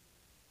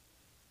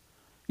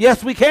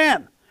 Yes, we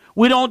can.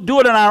 We don't do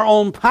it in our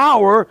own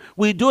power.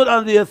 We do it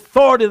under the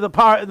authority of the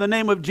power in the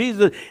name of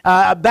Jesus,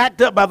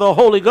 backed up by the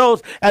Holy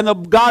Ghost.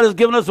 And God has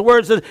given us the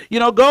word that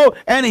says, go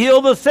and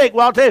heal the sick.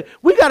 Well, I'll tell you,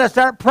 we got to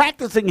start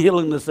practicing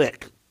healing the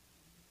sick.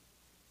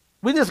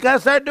 We just got to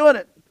start doing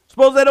it.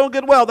 Suppose they don't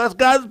get well. That's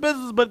God's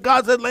business. But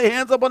God said, lay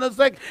hands upon the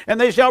sick,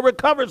 and they shall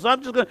recover. So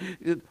I'm just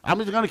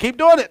going to keep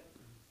doing it.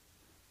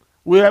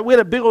 We had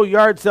a big old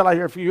yard sale out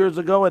here a few years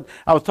ago, and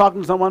I was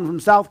talking to someone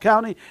from South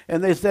County,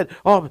 and they said,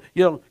 God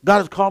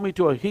has called me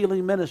to a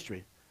healing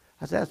ministry.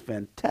 I said, that's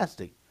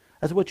fantastic.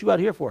 I said, what you out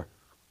here for?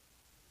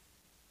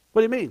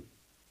 What do you mean?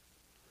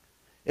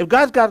 If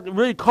God's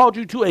really called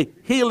you to a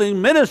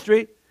healing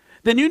ministry,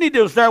 then you need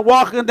to start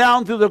walking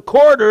down through the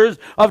corridors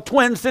of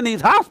Twin Cities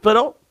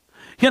Hospital,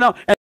 and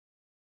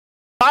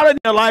out in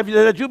your life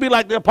that you'll be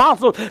like the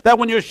apostle, that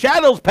when your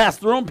shadows pass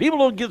through them, people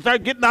will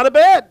start getting out of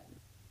bed.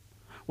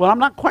 Well, I'm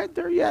not quite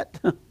there yet.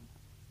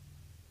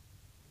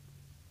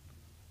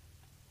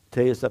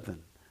 Tell you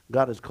something.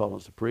 God has called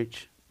us to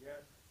preach,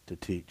 to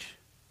teach,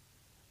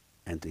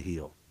 and to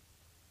heal.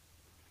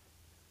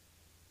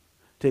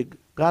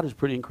 God is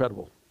pretty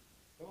incredible.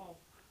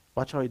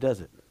 Watch how He does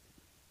it.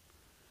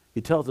 He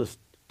tells us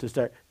to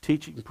start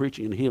teaching,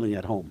 preaching, and healing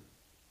at home.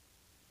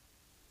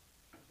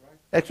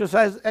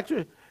 Exercise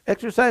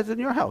in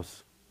your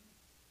house.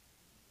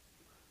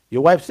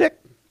 Your wife's sick?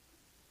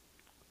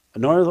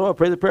 Anoint her oil,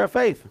 pray the prayer of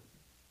faith.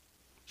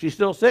 She's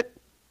still sick?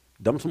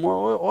 Dump some more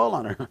oil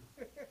on her.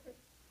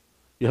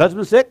 Your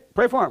husband's sick?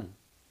 Pray for him.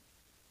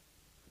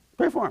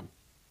 Pray for him.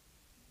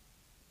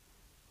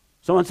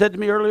 Someone said to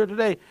me earlier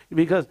today,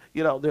 because,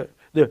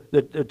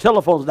 the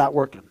telephone's not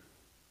working.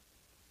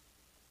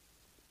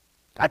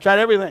 I tried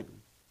everything.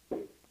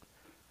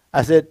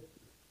 I said,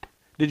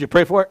 did you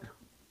pray for it?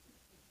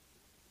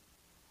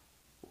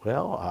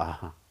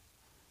 Well,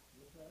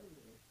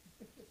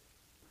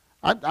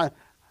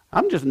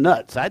 I'm just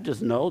nuts. I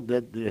just know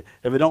that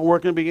if it don't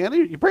work in the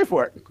beginning, you pray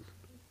for it.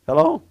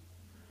 Hello?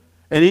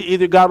 And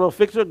either God will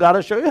fix it or God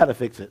will show you how to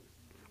fix it.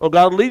 Or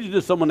God will lead you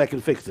to someone that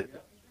can fix it.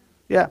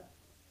 Yeah.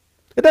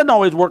 It doesn't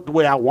always work the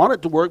way I want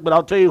it to work, but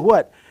I'll tell you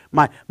what.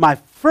 My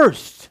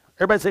first,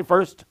 everybody say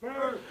first.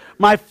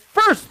 My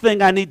first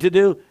thing I need to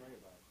do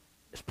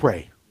is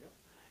pray.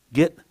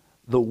 Get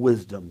the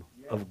wisdom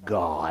of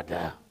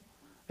God.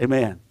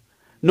 Amen.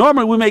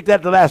 Normally we make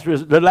that the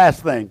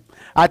last thing.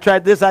 I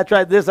tried this, I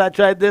tried this, I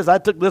tried this, I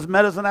took this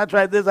medicine, I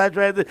tried this, I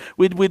tried this.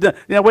 We done,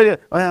 wait,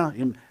 well,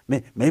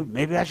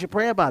 maybe I should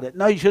pray about it.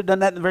 No, you should have done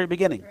that in the very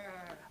beginning.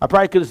 I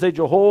probably could have saved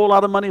you a whole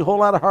lot of money, a whole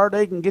lot of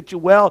heartache, and get you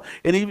well.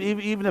 And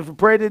even if a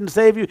prayer didn't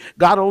save you,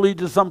 God will lead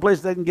you to some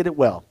place that can get it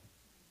well.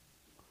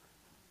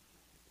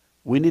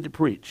 We need to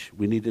preach,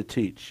 we need to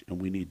teach,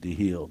 and we need to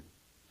heal.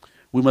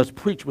 We must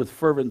preach with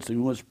fervency.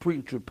 We must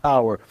preach with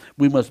power.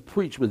 We must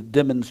preach with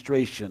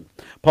demonstration.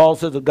 Paul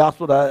says the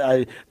gospel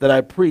that I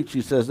preach,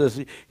 he says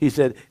this, he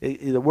said,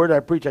 the word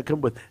I preach, I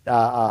come with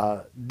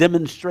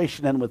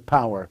demonstration and with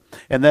power.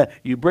 And that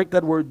you break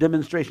that word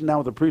demonstration down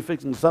with a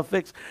prefix and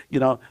suffix.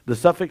 The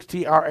suffix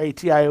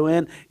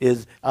tration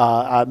is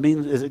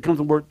means it comes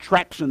from the word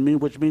traction,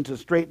 which means to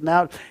straighten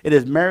out. It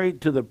is married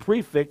to the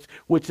prefix,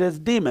 which says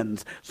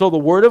demons. So the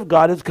word of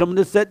God is coming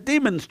to set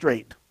demons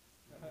straight.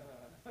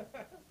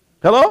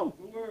 Hello?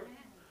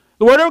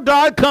 The word of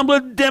God comes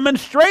with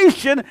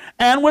demonstration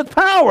and with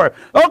power.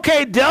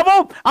 Okay,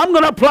 devil, I'm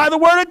going to apply the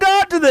word of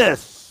God to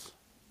this.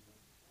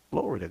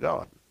 Glory to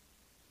God.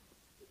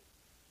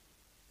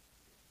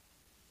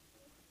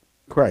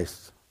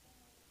 Christ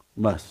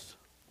must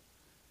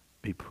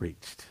be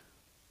preached.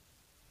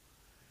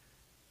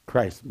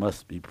 Christ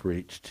must be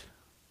preached.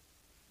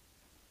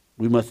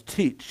 We must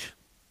teach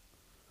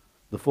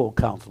the full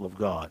counsel of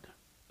God.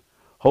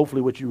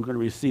 Hopefully what you're going to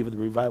receive at the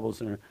Revival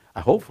Center,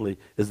 hopefully,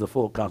 is the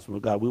full counsel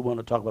of God. We want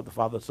to talk about the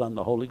Father, Son,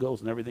 the Holy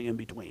Ghost, and everything in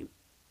between.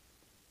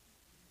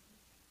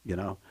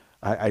 I'll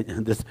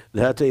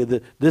tell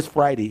you, this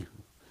Friday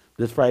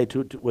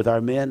with our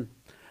men,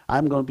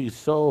 I'm going to be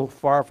so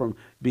far from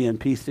being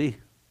PC,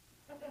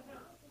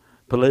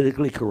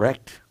 politically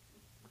correct,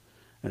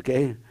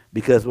 okay?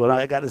 Because what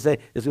I got to say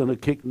is going to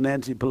kick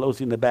Nancy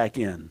Pelosi in the back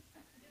end.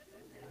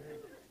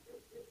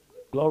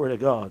 Glory to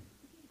God,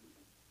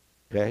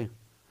 okay?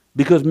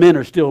 Because men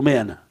are still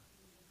men.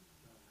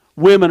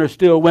 Women are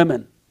still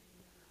women.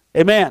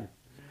 Amen.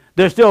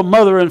 There's still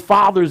mother and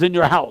fathers in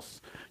your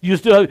house. You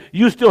still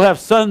have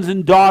sons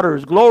and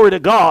daughters. Glory to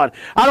God.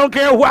 I don't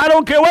care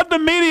what the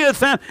media is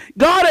saying.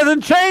 God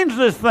hasn't changed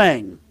this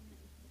thing.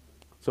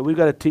 So we've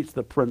got to teach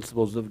the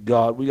principles of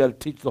God. We've got to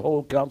teach the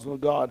whole counsel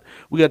of God.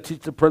 We've got to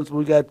teach the principles.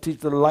 We've got to teach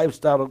the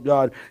lifestyle of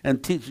God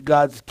and teach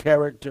God's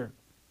character.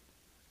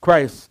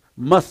 Christ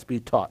must be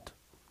taught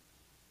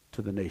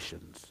to the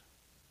nations.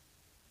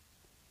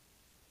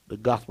 The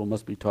gospel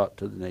must be taught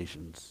to the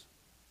nations.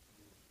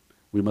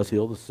 We must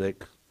heal the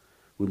sick.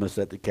 We must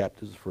set the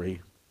captives free.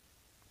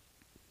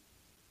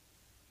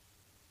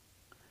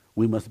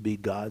 We must be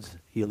God's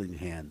healing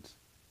hands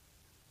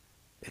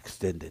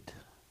extended.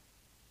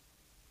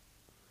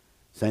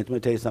 Saints, let me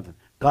tell you something.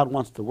 God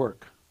wants to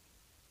work,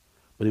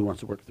 but he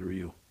wants to work through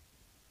you.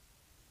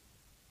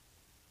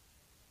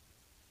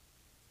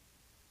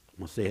 I'm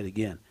going to say it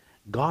again.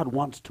 God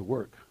wants to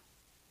work,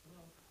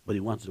 but he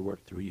wants to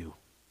work through you.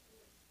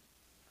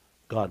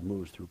 God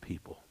moves through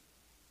people.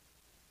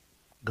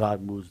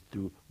 God moves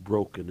through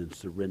broken and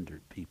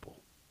surrendered people.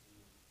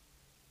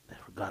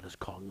 That's what God is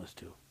calling us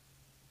to.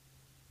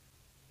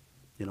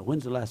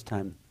 When's the last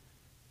time,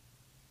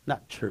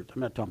 not church,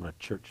 I'm not talking about a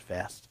church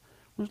fast.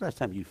 When's the last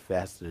time you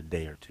fasted a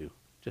day or two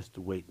just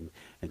to wait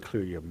and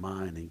clear your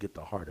mind and get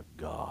the heart of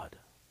God?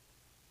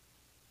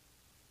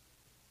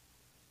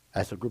 I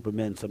asked a group of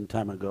men some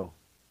time ago,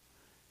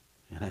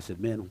 and I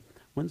said, men,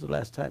 when's the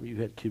last time you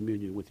had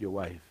communion with your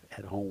wife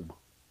at home?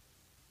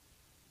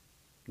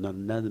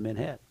 None of the men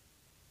had.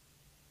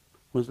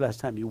 When's the last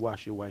time you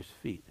washed your wife's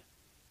feet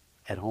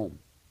at home?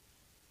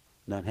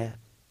 None had.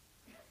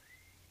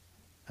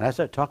 And I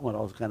started talking about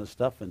all this kind of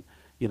stuff, and,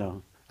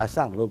 I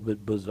sound a little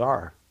bit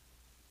bizarre.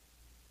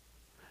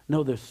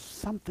 No, there's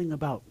something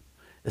about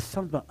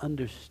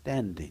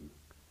understanding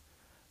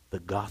the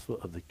gospel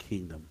of the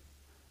kingdom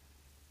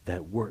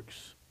that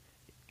works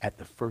at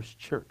the first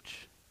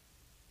church,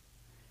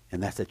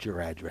 and that's at your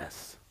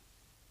address.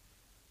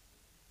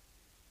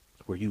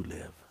 It's where you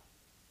live.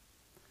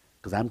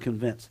 Because I'm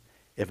convinced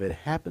if it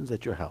happens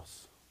at your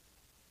house,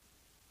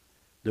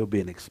 there'll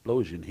be an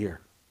explosion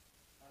here.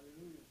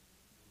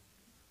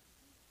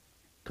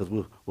 Because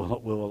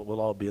we'll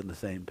all be on the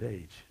same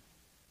page.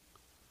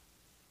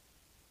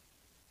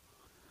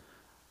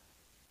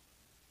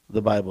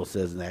 The Bible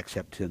says in Acts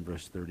chapter 10,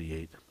 verse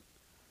 38,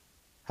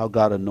 how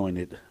God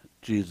anointed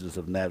Jesus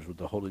of Nazareth with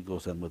the Holy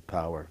Ghost and with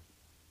power,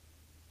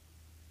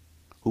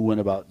 who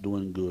went about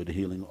doing good,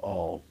 healing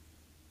all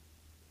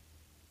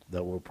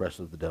that were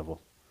oppressed of the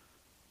devil,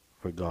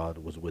 for God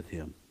was with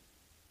him.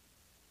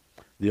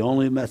 The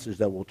only message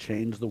that will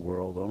change the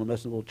world, the only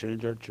message that will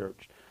change our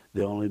church,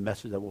 the only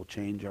message that will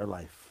change our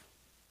life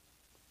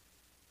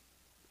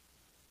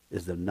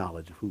is the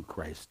knowledge of who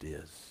Christ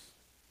is.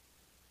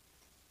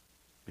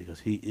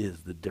 Because he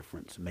is the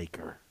difference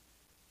maker.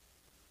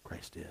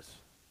 Christ is.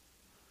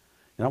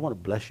 And I want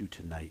to bless you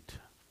tonight.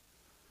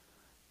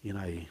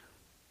 I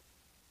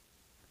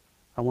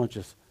want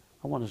us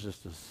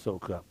just to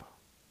soak up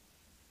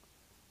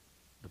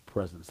the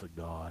presence of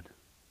God.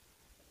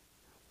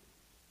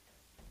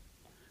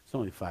 It's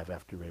only 5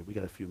 after 8. We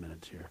got a few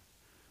minutes here.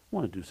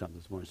 want to do something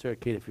this morning. Sarah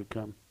Kate, if you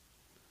come,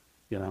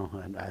 you know,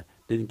 and I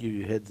didn't give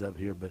you a heads up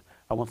here, but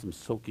I want some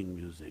soaking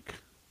music.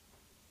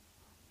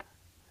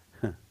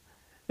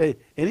 Hey,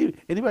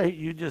 anybody,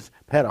 you just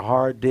had a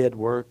hard day at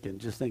work and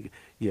just think,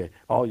 yeah,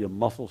 all your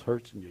muscles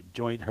hurts and your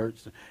joint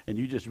hurts, and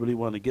you just really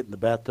want to get in the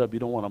bathtub. You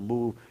don't want to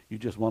move. You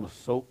just want to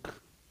soak.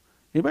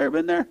 Anybody ever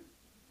been there?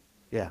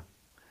 Yeah.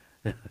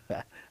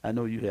 I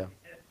know you have.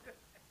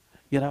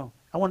 You know,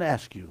 I want to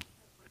ask you.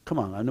 Come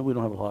on, I know we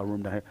don't have a lot of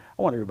room down here.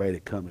 I want everybody to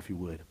come if you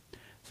would.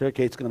 Sarah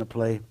Kate's going to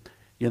play.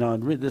 You know,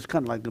 and this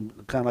kind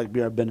of like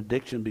be our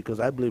benediction, because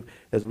I believe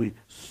as we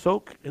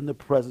soak in the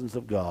presence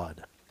of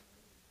God,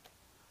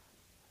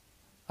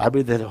 I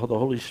believe that the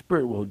Holy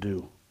Spirit will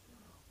do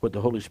what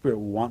the Holy Spirit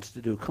wants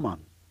to do. Come on.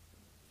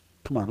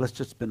 Come on, let's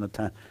just spend the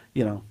time.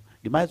 You know,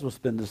 you might as well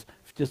spend this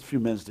just a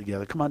few minutes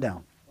together. Come on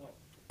down.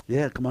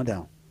 Yeah, come on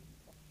down.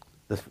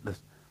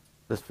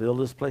 Let's fill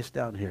this place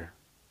down here.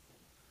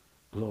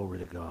 Glory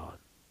to God.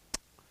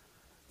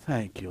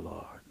 Thank you,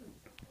 Lord.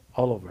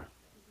 All over.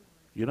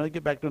 You know,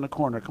 get back there in the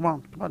corner. Come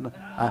on, come on.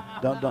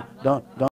 Don't.